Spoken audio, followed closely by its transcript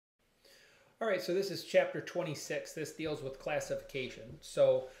All right, so this is chapter 26. This deals with classification.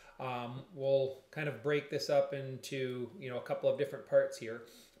 So we'll kind of break this up into a couple of different parts here.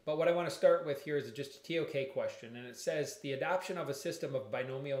 But what I want to start with here is just a TOK question, and it says the adoption of a system of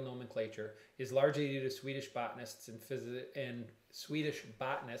binomial nomenclature is largely due to Swedish botanists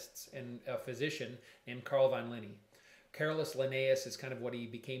and a physician named Carl von Linné. Carolus Linnaeus is kind of what he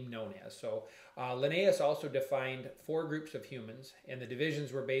became known as. So Linnaeus also defined 4 groups of humans, and the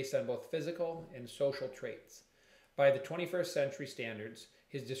divisions were based on both physical and social traits. By the 21st century standards,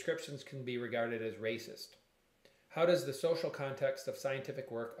 his descriptions can be regarded as racist. How does the social context of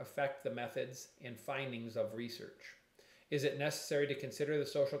scientific work affect the methods and findings of research? Is it necessary to consider the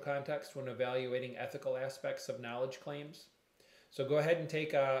social context when evaluating ethical aspects of knowledge claims? So go ahead and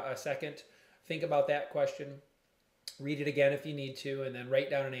take a second, think about that question, read it again if you need to, and then write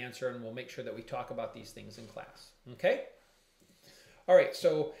down an answer, and we'll make sure that we talk about these things in class. Okay? All right,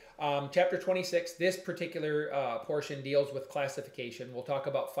 so chapter 26, this particular portion deals with classification. We'll talk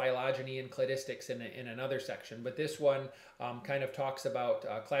about phylogeny and cladistics in another section, but this one kind of talks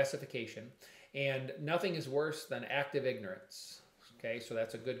about classification. And nothing is worse than active ignorance. Okay, so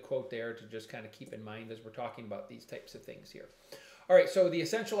that's a good quote there to just kind of keep in mind as we're talking about these types of things here. All right, so the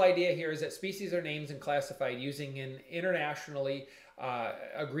essential idea here is that species are named and classified using an internationally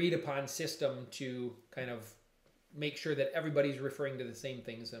agreed upon system to kind of make sure that everybody's referring to the same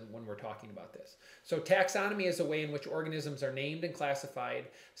things when we're talking about this. So taxonomy is a way in which organisms are named and classified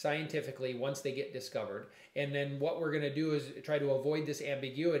scientifically once they get discovered. And then what we're going to do is try to avoid this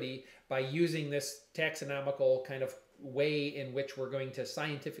ambiguity by using this taxonomical kind of way in which we're going to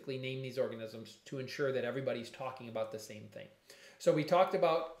scientifically name these organisms to ensure that everybody's talking about the same thing. So we talked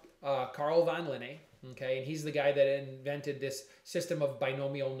about Carl von Linné, okay, and he's the guy that invented this system of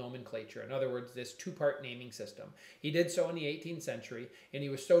binomial nomenclature. In other words, this 2-part naming system. He did so in the 18th century, and he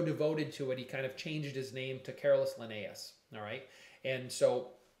was so devoted to it, he kind of changed his name to Carolus Linnaeus, all right? And so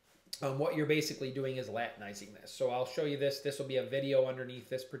what you're basically doing is Latinizing this. So I'll show you this. This will be a video underneath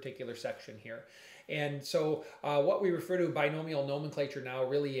this particular section here. And so what we refer to binomial nomenclature now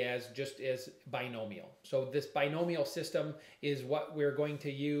really as just as binomial. So this binomial system is what we're going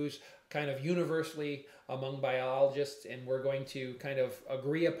to use kind of universally among biologists, and we're going to kind of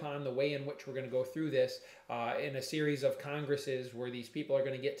agree upon the way in which we're going to go through this in a series of congresses where these people are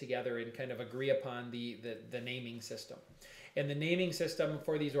going to get together and kind of agree upon the naming system. And the naming system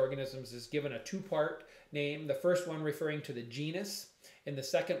for these organisms is given a 2-part name, the first one referring to the genus, and the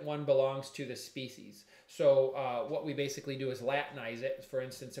second one belongs to the species. So what we basically do is Latinize it. For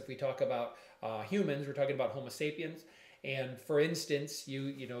instance, if we talk about humans, we're talking about Homo sapiens. And for instance,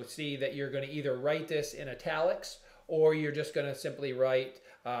 you see that you're going to either write this in italics, or you're just going to simply write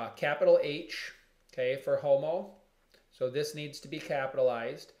capital H, okay, for Homo. So this needs to be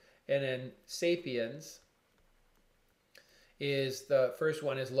capitalized. And then sapiens is the first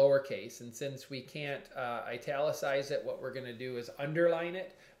one is lowercase, and since we can't italicize it, what we're going to do is underline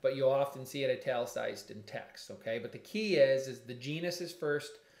it, but you'll often see it italicized in text, okay? But the key is the genus is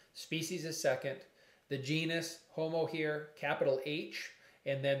first, species is second, the genus, Homo here, capital H,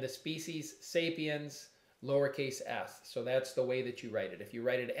 and then the species, sapiens, lowercase s. So that's the way that you write it. If you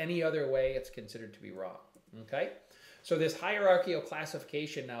write it any other way, it's considered to be wrong, okay? So this hierarchical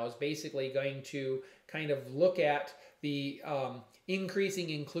classification now is basically going to kind of look at the increasing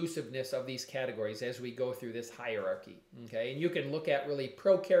inclusiveness of these categories as we go through this hierarchy, okay? And you can look at really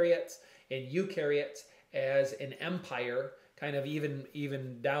prokaryotes and eukaryotes as an empire, kind of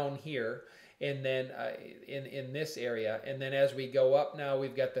even down here, and then in this area. And then as we go up now,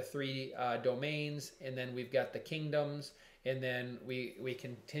 we've got the 3 domains, and then we've got the kingdoms, and then we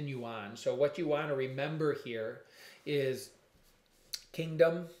continue on. So what you want to remember here is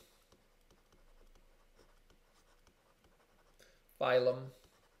kingdom, phylum,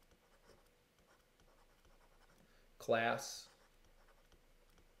 class,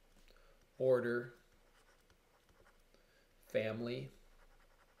 order, family,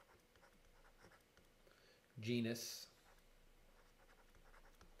 genus,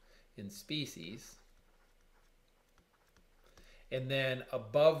 and species. And then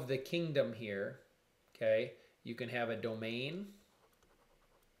above the kingdom here, okay, you can have a domain,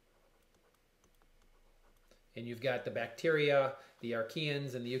 and you've got the bacteria, the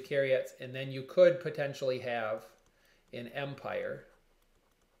archaeans, and the eukaryotes, and then you could potentially have an empire.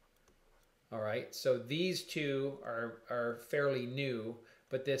 All right, so these two are fairly new,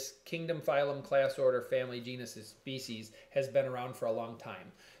 but this kingdom, phylum, class, order, family, genus, and species has been around for a long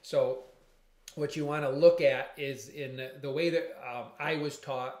time. So what you want to look at is in the way that I was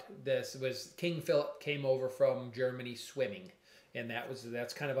taught this was King Philip came over from Germany swimming. and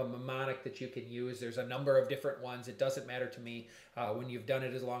that's kind of a mnemonic that you can use. There's a number of different ones. It doesn't matter to me. When you've done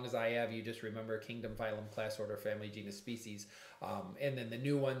it as long as I have, you just remember kingdom, phylum, class, order, family, genus, species. And then the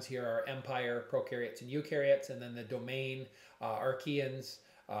new ones here are empire, prokaryotes, and eukaryotes, and then the domain, archaeans,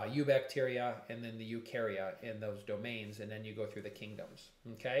 eubacteria, and then the eukarya in those domains, and then you go through the kingdoms.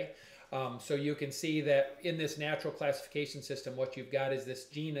 Okay, so you can see that in this natural classification system, what you've got is this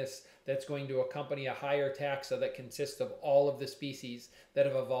genus that's going to accompany a higher taxa that consists of all of the species that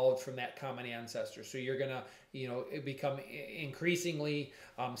have evolved from that common ancestor. So you're going to, become increasingly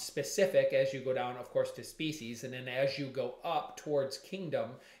specific as you go down, of course, to species. And then as you go up towards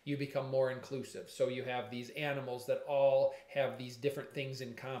kingdom, you become more inclusive. So you have these animals that all have these different things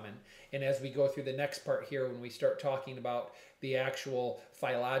in common. And as we go through the next part here, when we start talking about the actual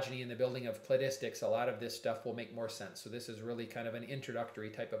phylogeny and the building of cladistics, a lot of this stuff will make more sense. So this is really kind of an introductory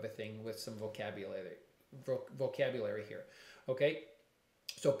type of a thing with some vocabulary here. Okay.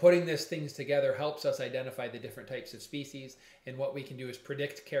 So putting these things together helps us identify the different types of species, and what we can do is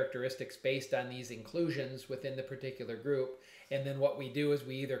predict characteristics based on these inclusions within the particular group. And then what we do is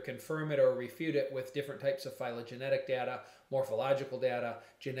we either confirm it or refute it with different types of phylogenetic data, morphological data,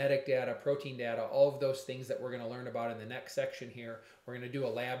 genetic data, protein data, all of those things that we're going to learn about in the next section here. We're going to do a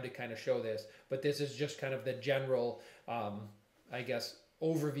lab to kind of show this, but this is just kind of the general, I guess,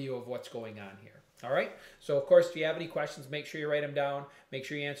 overview of what's going on here. All right. So, of course, if you have any questions, make sure you write them down. Make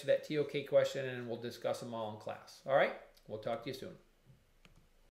sure you answer that TOK question, and we'll discuss them all in class. All right. We'll talk to you soon.